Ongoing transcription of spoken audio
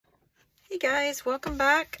Hey guys, welcome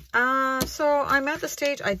back. So I'm at the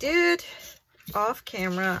stage, I did off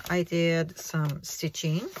camera, I did some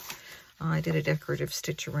stitching. I did a decorative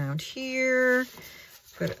stitch around here,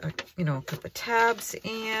 put a couple of tabs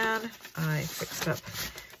in. I fixed up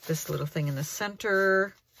this little thing in the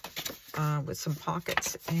center with some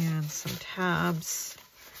pockets and some tabs.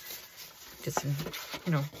 Did some,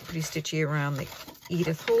 pretty stitchy around the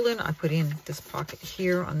Edith Holden. I put in this pocket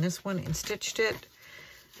here on this one and stitched it.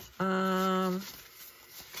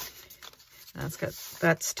 That's got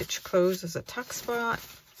that stitch closed as a tuck spot.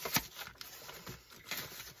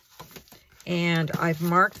 And I've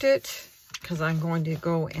marked it because I'm going to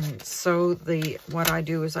go and sew what I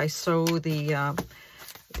do is I sew the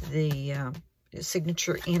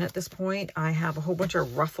signature in at this point. I have a whole bunch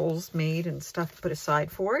of ruffles made and stuff put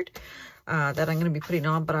aside for it that I'm going to be putting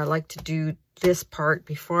on, but I like to do this part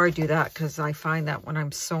before I do that because I find that when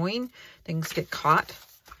I'm sewing, things get caught.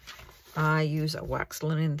 I use a wax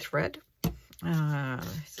linen thread. I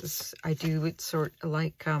do it sort of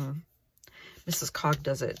like Mrs. Cog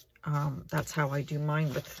does it. That's how I do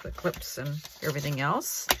mine with the clips and everything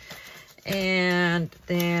else. And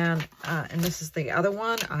then, and this is the other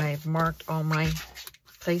one. I've marked all my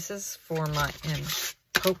places and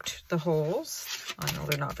poked the holes. I know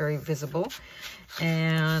they're not very visible.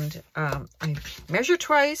 And I measure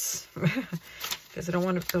twice. Because I don't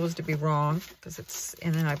want those to be wrong,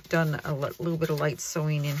 and then I've done a little bit of light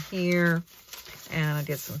sewing in here, and I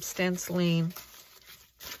did some stenciling.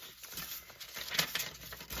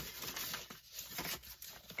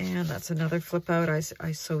 And that's another flip out. I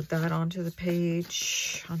sewed that onto the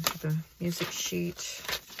page, onto the music sheet.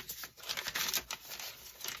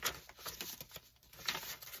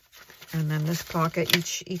 And then this pocket,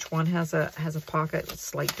 each one has a pocket with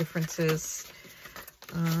slight differences.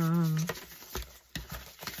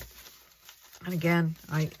 And again,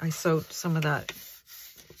 I sewed some of that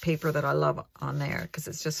paper that I love on there because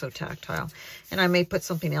it's just so tactile. And I may put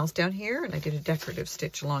something else down here, and I did a decorative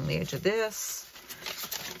stitch along the edge of this.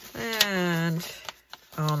 And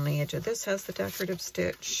on the edge of this has the decorative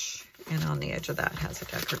stitch, and on the edge of that has a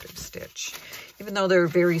decorative stitch. Even though they're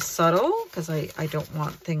very subtle, because I don't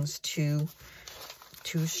want things too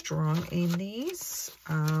strong in these.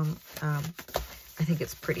 I think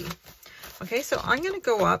it's pretty. Okay, so I'm going to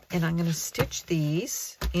go up and I'm going to stitch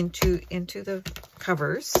these into the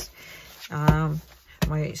covers.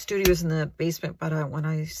 My studio is in the basement, but when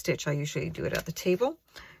I stitch, I usually do it at the table.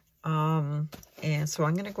 And so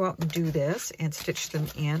I'm going to go out and do this and stitch them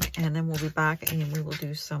in, and then we'll be back and we will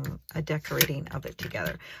do some decorating of it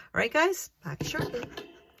together. All right, guys, back shortly.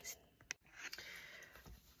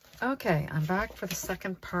 Okay, I'm back for the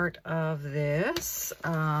second part of this.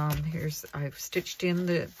 I've stitched in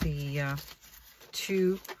the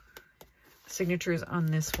two signatures on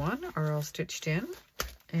this one are all stitched in,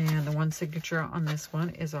 and the one signature on this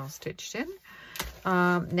one is all stitched in.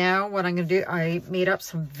 Now what I'm going to do, I made up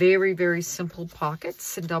some very, very simple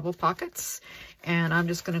pockets and double pockets, and I'm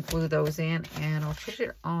just going to glue those in, and I'll put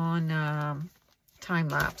it on time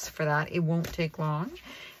lapse for that. It won't take long.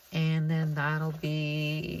 And then that'll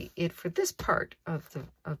be it for this part of the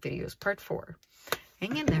videos, part 4.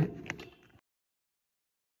 Hang in there.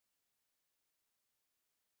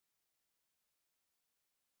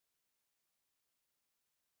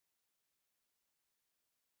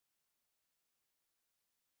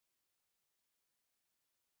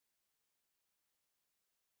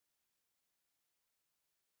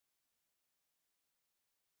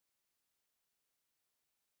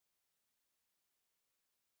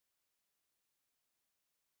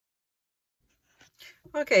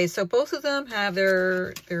 Okay, so both of them have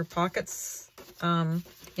their pockets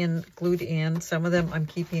glued in. Some of them I'm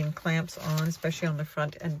keeping clamps on, especially on the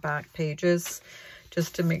front and back pages,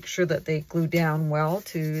 just to make sure that they glue down well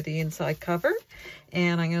to the inside cover.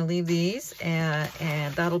 And I'm going to leave these,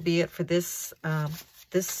 and that'll be it for this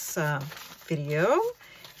video.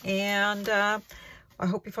 And I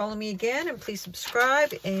hope you follow me again, and please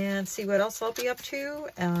subscribe and see what else I'll be up to.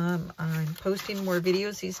 I'm posting more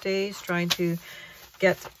videos these days, trying to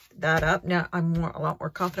get that up. Now I'm a lot more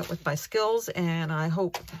confident with my skills, and I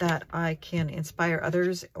hope that I can inspire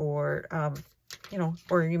others, or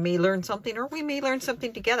or you may learn something, or we may learn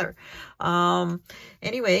something together.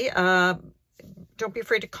 Anyway, don't be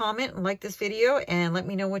afraid to comment and like this video, and let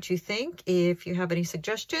me know what you think. If you have any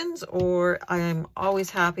suggestions, or I'm always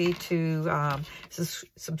happy to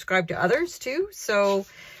subscribe to others too. So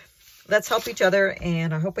let's help each other,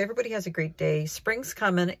 and I hope everybody has a great day. Spring's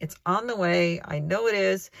coming. It's on the way. I know it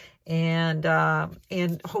is. And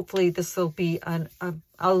hopefully this will be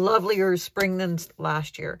a lovelier spring than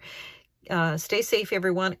last year. Stay safe,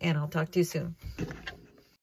 everyone, and I'll talk to you soon.